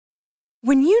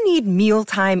When you need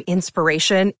mealtime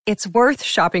inspiration, it's worth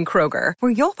shopping Kroger,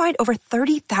 where you'll find over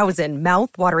 30,000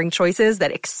 mouth-watering choices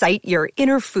that excite your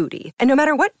inner foodie. And no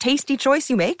matter what tasty choice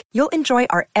you make, you'll enjoy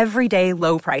our everyday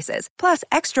low prices, plus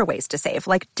extra ways to save,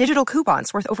 like digital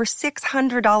coupons worth over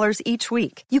 $600 each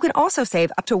week. You can also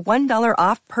save up to $1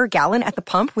 off per gallon at the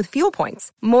pump with fuel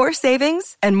points. More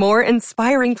savings and more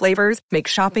inspiring flavors make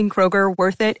shopping Kroger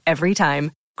worth it every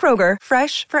time. Kroger,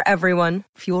 fresh for everyone.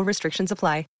 Fuel restrictions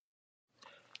apply.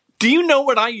 Do you know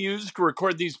what I use to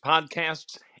record these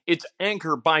podcasts? It's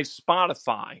Anchor by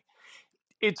Spotify.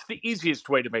 It's the easiest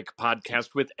way to make a podcast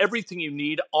with everything you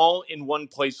need all in one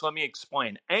place. Let me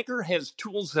explain. Anchor has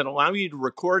tools that allow you to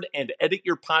record and edit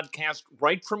your podcast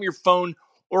right from your phone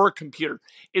or a computer.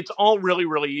 It's all really,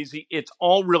 really easy. It's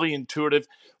all really intuitive.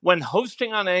 When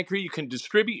hosting on Anchor, you can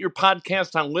distribute your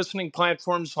podcast on listening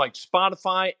platforms like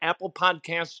Spotify, Apple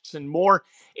Podcasts, and more.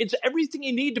 It's everything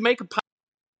you need to make a podcast.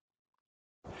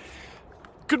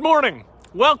 Good morning.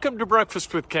 Welcome to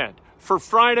Breakfast with Kent for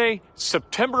Friday,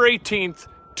 September 18th,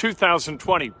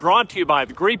 2020. Brought to you by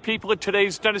the great people at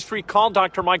Today's Dentistry. Call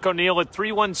Dr. Mike O'Neill at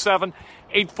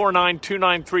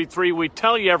 317-849-2933. We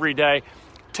tell you every day,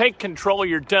 take control of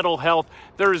your dental health.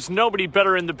 There is nobody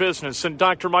better in the business than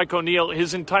Dr. Mike O'Neill,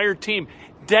 his entire team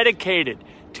dedicated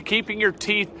to keeping your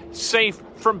teeth safe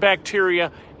from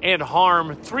bacteria and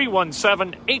harm.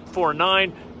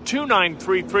 317-849-2933.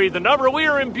 2933, the number. We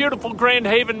are in beautiful Grand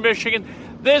Haven, Michigan.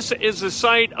 This is the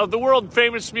site of the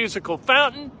world-famous musical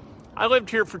Fountain. I lived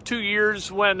here for 2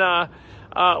 years when I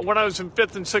was in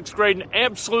 5th and 6th grade, and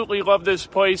absolutely love this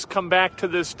place. Come back to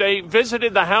this day.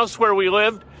 Visited the house where we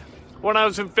lived when I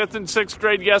was in 5th and 6th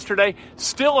grade yesterday.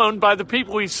 Still owned by the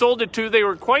people we sold it to. They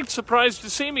were quite surprised to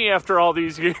see me after all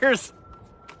these years.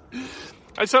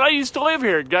 I said, I used to live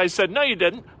here. The guy said, no, you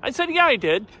didn't. I said, yeah, I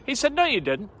did. He said, no, you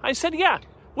didn't. I said, yeah.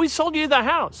 We sold you the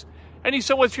house. And he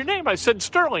said, what's your name? I said,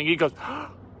 Sterling. He goes,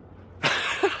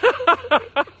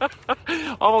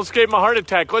 almost gave him a heart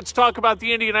attack. Let's talk about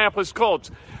the Indianapolis Colts.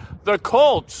 The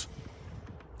Colts,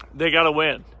 they got to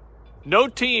win. No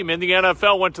team in the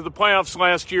NFL went to the playoffs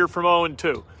last year from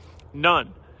 0-2.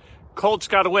 None. Colts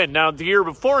got to win. Now, the year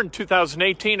before in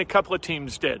 2018, a couple of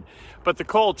teams did. But the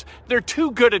Colts, they're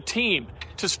too good a team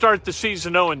to start the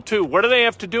season 0-2. What do they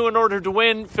have to do in order to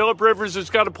win? Phillip Rivers has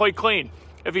got to play clean.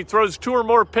 If he throws 2 or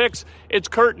more picks, it's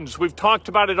curtains. We've talked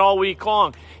about it all week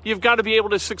long. You've got to be able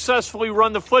to successfully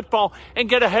run the football and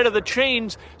get ahead of the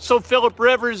chains so Phillip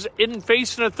Rivers isn't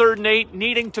facing a 3rd and 8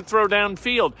 needing to throw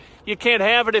downfield. You can't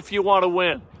have it if you want to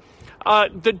win.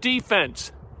 The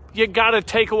defense, you got to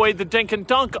take away the dink and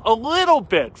dunk a little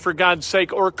bit, for God's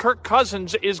sake, or Kirk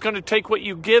Cousins is going to take what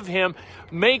you give him.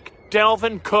 Make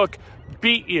Dalvin Cook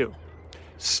beat you.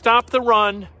 Stop the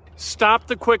run. Stop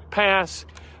the quick pass.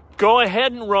 Go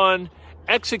ahead and run,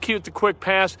 execute the quick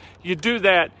pass. You do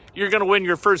that, you're going to win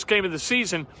your first game of the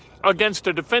season against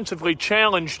a defensively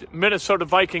challenged Minnesota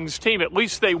Vikings team. At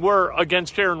least they were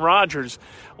against Aaron Rodgers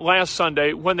last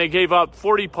Sunday when they gave up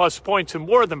 40-plus points and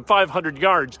more than 500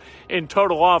 yards in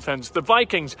total offense. The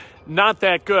Vikings, not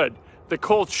that good. The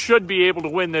Colts should be able to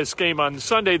win this game on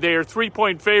Sunday. They are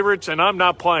 3-point favorites, and I'm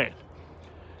not playing.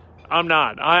 I'm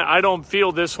not. I don't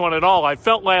feel this one at all. I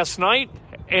felt last night.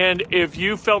 And if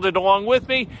you felt it along with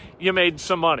me, you made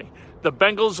some money. The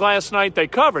Bengals last night, they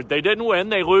covered. They didn't win.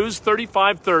 They lose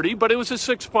 35-30, but it was a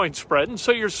 6-point spread, and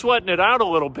so you're sweating it out a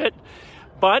little bit.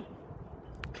 But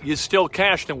you still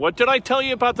cashed in. What did I tell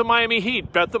you about the Miami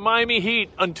Heat? Bet the Miami Heat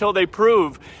until they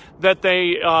prove that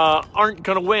they aren't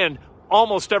going to win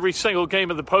almost every single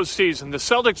game of the postseason. The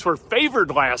Celtics were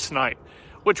favored last night,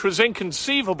 which was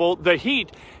inconceivable. The Heat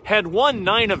had won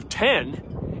 9 of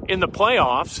 10 in the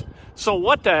playoffs. So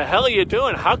what the hell are you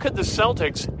doing? How could the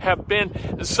Celtics have been?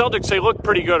 The Celtics, they looked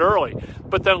pretty good early,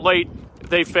 but then late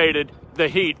they faded. The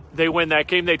Heat, they win that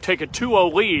game. They take a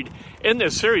 2-0 lead in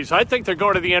this series. I think they're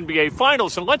going to the NBA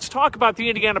Finals. And let's talk about the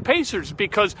Indiana Pacers,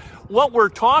 because what we're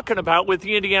talking about with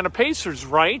the Indiana Pacers,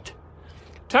 right?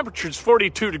 Temperature's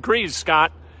 42 degrees,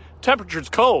 Scott. Temperature's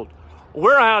cold.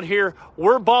 We're out here,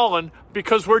 we're balling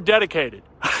because we're dedicated.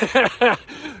 And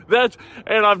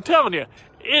I'm telling you,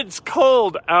 it's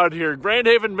cold out here. Grand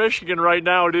Haven, Michigan right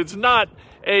now. It is not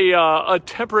a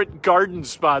temperate garden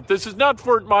spot. This is not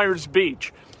Fort Myers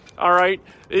Beach. All right?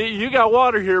 You got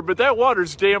water here, but that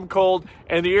water's damn cold,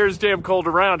 and the air's damn cold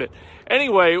around it.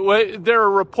 Anyway, there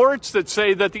are reports that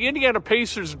say that the Indiana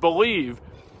Pacers believe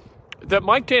that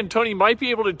Mike D'Antoni might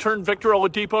be able to turn Victor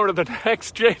Oladipo into the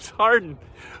next James Harden.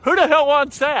 Who the hell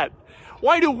wants that?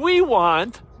 Why do we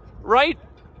want, right?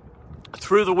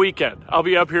 Through the weekend. I'll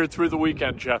be up here through the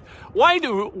weekend, Jeff.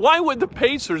 Why would the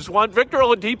Pacers want Victor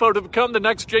Oladipo to become the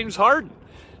next James Harden?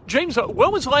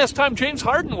 When was the last time James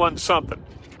Harden won something?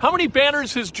 How many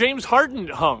banners has James Harden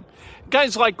hung?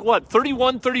 Guy's like,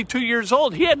 31, 32 years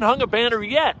old. He hadn't hung a banner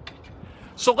yet.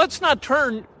 So let's not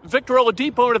turn Victor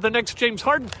Oladipo into the next James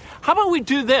Harden. How about we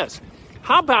do this?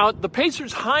 How about the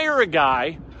Pacers hire a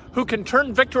guy who can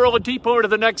turn Victor Oladipo into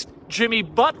the next Jimmy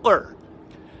Butler?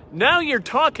 Now you're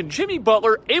talking. Jimmy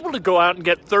Butler able to go out and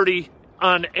get 30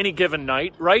 on any given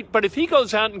night, right? But if he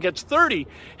goes out and gets 30,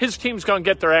 his team's going to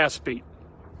get their ass beat.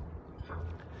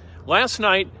 Last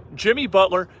night, Jimmy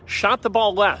Butler shot the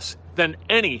ball less than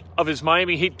any of his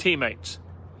Miami Heat teammates.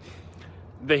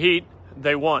 The Heat,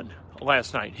 they won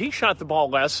last night. He shot the ball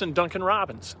less than Duncan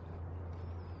Robinson.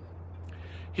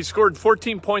 He scored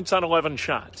 14 points on 11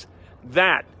 shots.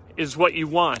 That is what you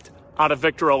want out of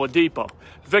Victor Oladipo.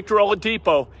 Victor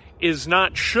Oladipo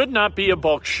should not be a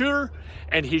bulk shooter,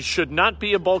 and he should not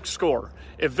be a bulk scorer.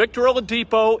 If Victor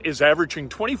Oladipo is averaging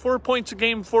 24 points a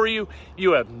game for you,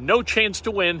 you have no chance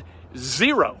to win.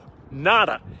 Zero.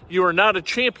 Nada. You are not a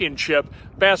championship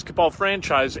basketball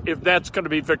franchise if that's going to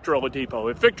be Victor Oladipo.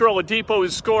 If Victor Oladipo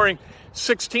is scoring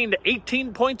 16 to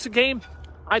 18 points a game,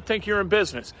 I think you're in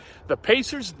business. The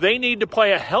Pacers, they need to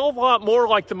play a hell of a lot more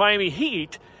like the Miami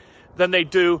Heat than they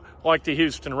do like the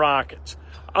Houston Rockets.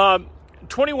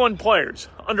 21 players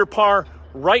under par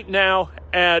right now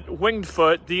at Winged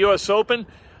Foot, the U.S. Open.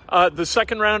 The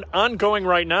second round ongoing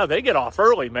right now. They get off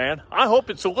early, man. I hope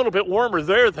it's a little bit warmer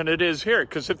there than it is here,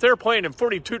 because if they're playing in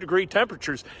 42-degree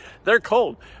temperatures, they're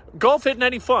cold. Golf isn't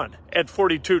any fun at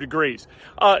 42 degrees.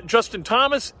 Justin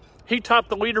Thomas, he topped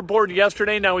the leaderboard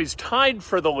yesterday. Now he's tied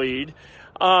for the lead.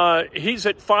 He's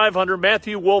at 500.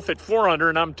 Matthew Wolff at 400.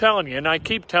 And I'm telling you, and I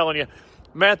keep telling you,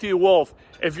 Matthew Wolff,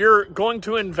 if you're going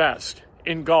to invest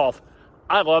in golf,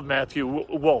 I love Matthew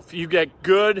Wolff. You get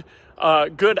good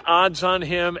odds on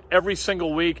him every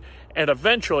single week, and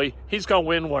eventually he's going to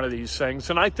win one of these things,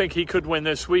 and I think he could win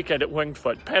this weekend at Winged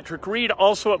Foot. Patrick Reed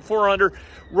also at 4 under,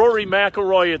 Rory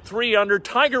McIlroy at 3 under,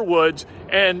 Tiger Woods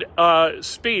and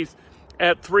Spieth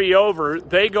at 3 over.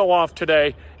 They go off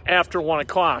today after 1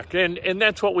 o'clock, and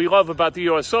that's what we love about the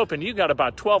U.S. Open. You got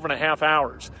about 12 and a half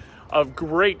hours of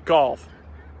great golf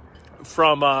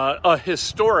from a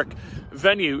historic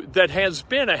venue that has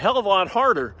been a hell of a lot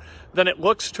harder than it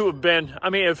looks to have been. I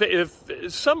mean, if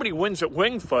somebody wins at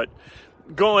Winged Foot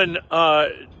going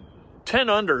 10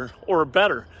 under or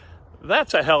better,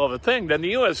 that's a hell of a thing. Then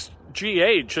the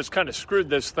USGA just kind of screwed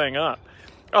this thing up.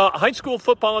 High school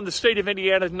football in the state of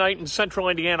Indiana tonight in central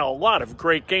Indiana. A lot of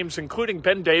great games, including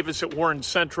Ben Davis at Warren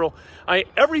Central.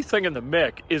 Everything in the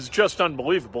MIC is just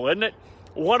unbelievable, isn't it?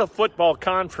 What a football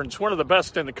conference, one of the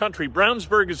best in the country.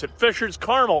 Brownsburg is at Fishers,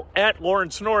 Carmel at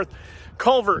Lawrence North,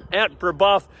 Culver at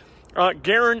Brebeuf,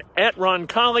 Guerin at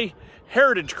Roncalli,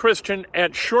 Heritage Christian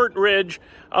at Short Ridge,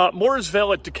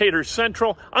 Mooresville at Decatur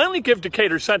Central. I only give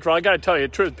Decatur Central, I got to tell you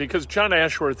the truth, because John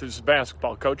Ashworth is the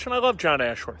basketball coach, and I love John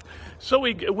Ashworth. So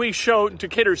we show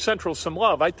Decatur Central some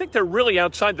love. I think they're really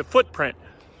outside the footprint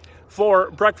for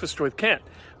Breakfast with Kent.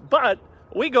 But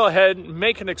we go ahead and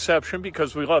make an exception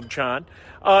because we love John.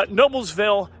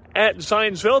 Noblesville at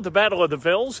Zionsville, the Battle of the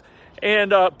Vills,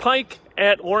 and Pike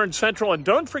at Lawrence Central. And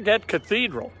don't forget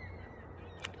Cathedral.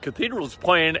 Cathedral's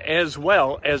playing as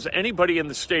well as anybody in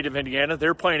the state of Indiana.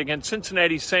 They're playing against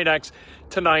Cincinnati St. X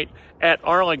tonight at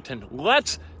Arlington.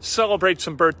 Let's celebrate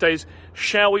some birthdays,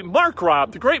 shall we? Mark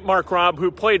Robb, the great Mark Robb, who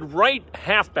played right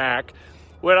halfback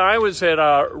when I was at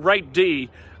right D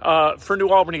for New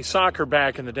Albany Soccer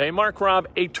back in the day. Mark Robb,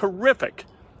 a terrific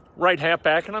right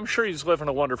halfback, and I'm sure he's living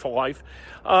a wonderful life.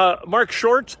 Mark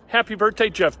Shorts, happy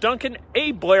birthday. Jeff Duncan.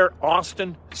 A. Blair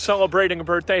Austin, celebrating a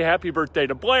birthday. Happy birthday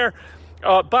to Blair.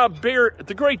 Bob Beer,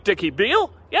 the great Dickie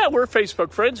Beal. Yeah, we're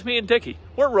Facebook friends, me and Dickie.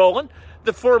 We're rolling.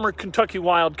 The former Kentucky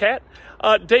Wildcat.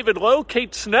 David Lowe,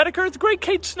 Kate Snedeker, the great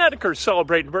Kate Snedeker,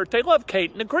 celebrating a birthday. Love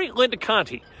Kate. And the great Linda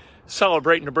Conti,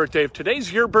 celebrating the birthday. If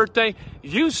today's your birthday,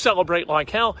 you celebrate like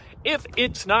hell. If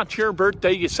it's not your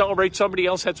birthday, you celebrate somebody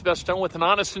else. That's best done with an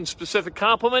honest and specific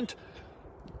compliment.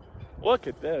 Look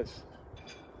at this.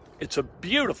 It's a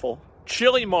beautiful,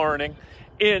 chilly morning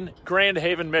in Grand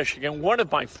Haven, Michigan, one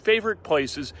of my favorite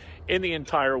places in the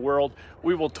entire world.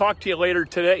 We will talk to you later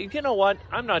today. You know what?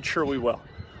 I'm not sure we will.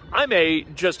 I may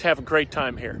just have a great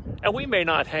time here, and we may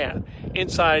not have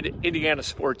Inside Indiana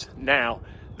Sports Now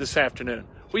this afternoon.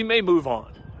 We may move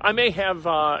on. I may have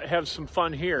some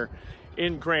fun here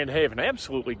in Grand Haven.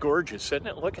 Absolutely gorgeous, isn't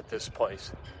it? Look at this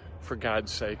place, for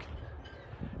God's sake.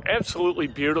 Absolutely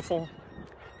beautiful.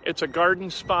 It's a garden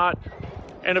spot.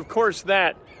 And, of course,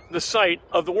 the site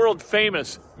of the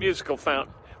world-famous musical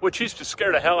fountain, which used to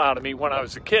scare the hell out of me when I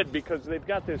was a kid because they've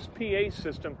got this PA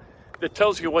system that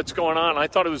tells you what's going on. I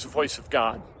thought it was the voice of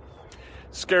God.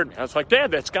 Scared me. I was like,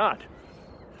 Dad, that's God.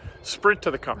 Sprint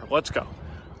to the car. Let's go.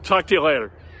 Talk to you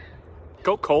later.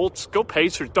 Go Colts. Go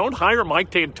Pacers. Don't hire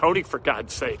Mike D'Antoni, for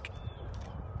God's sake.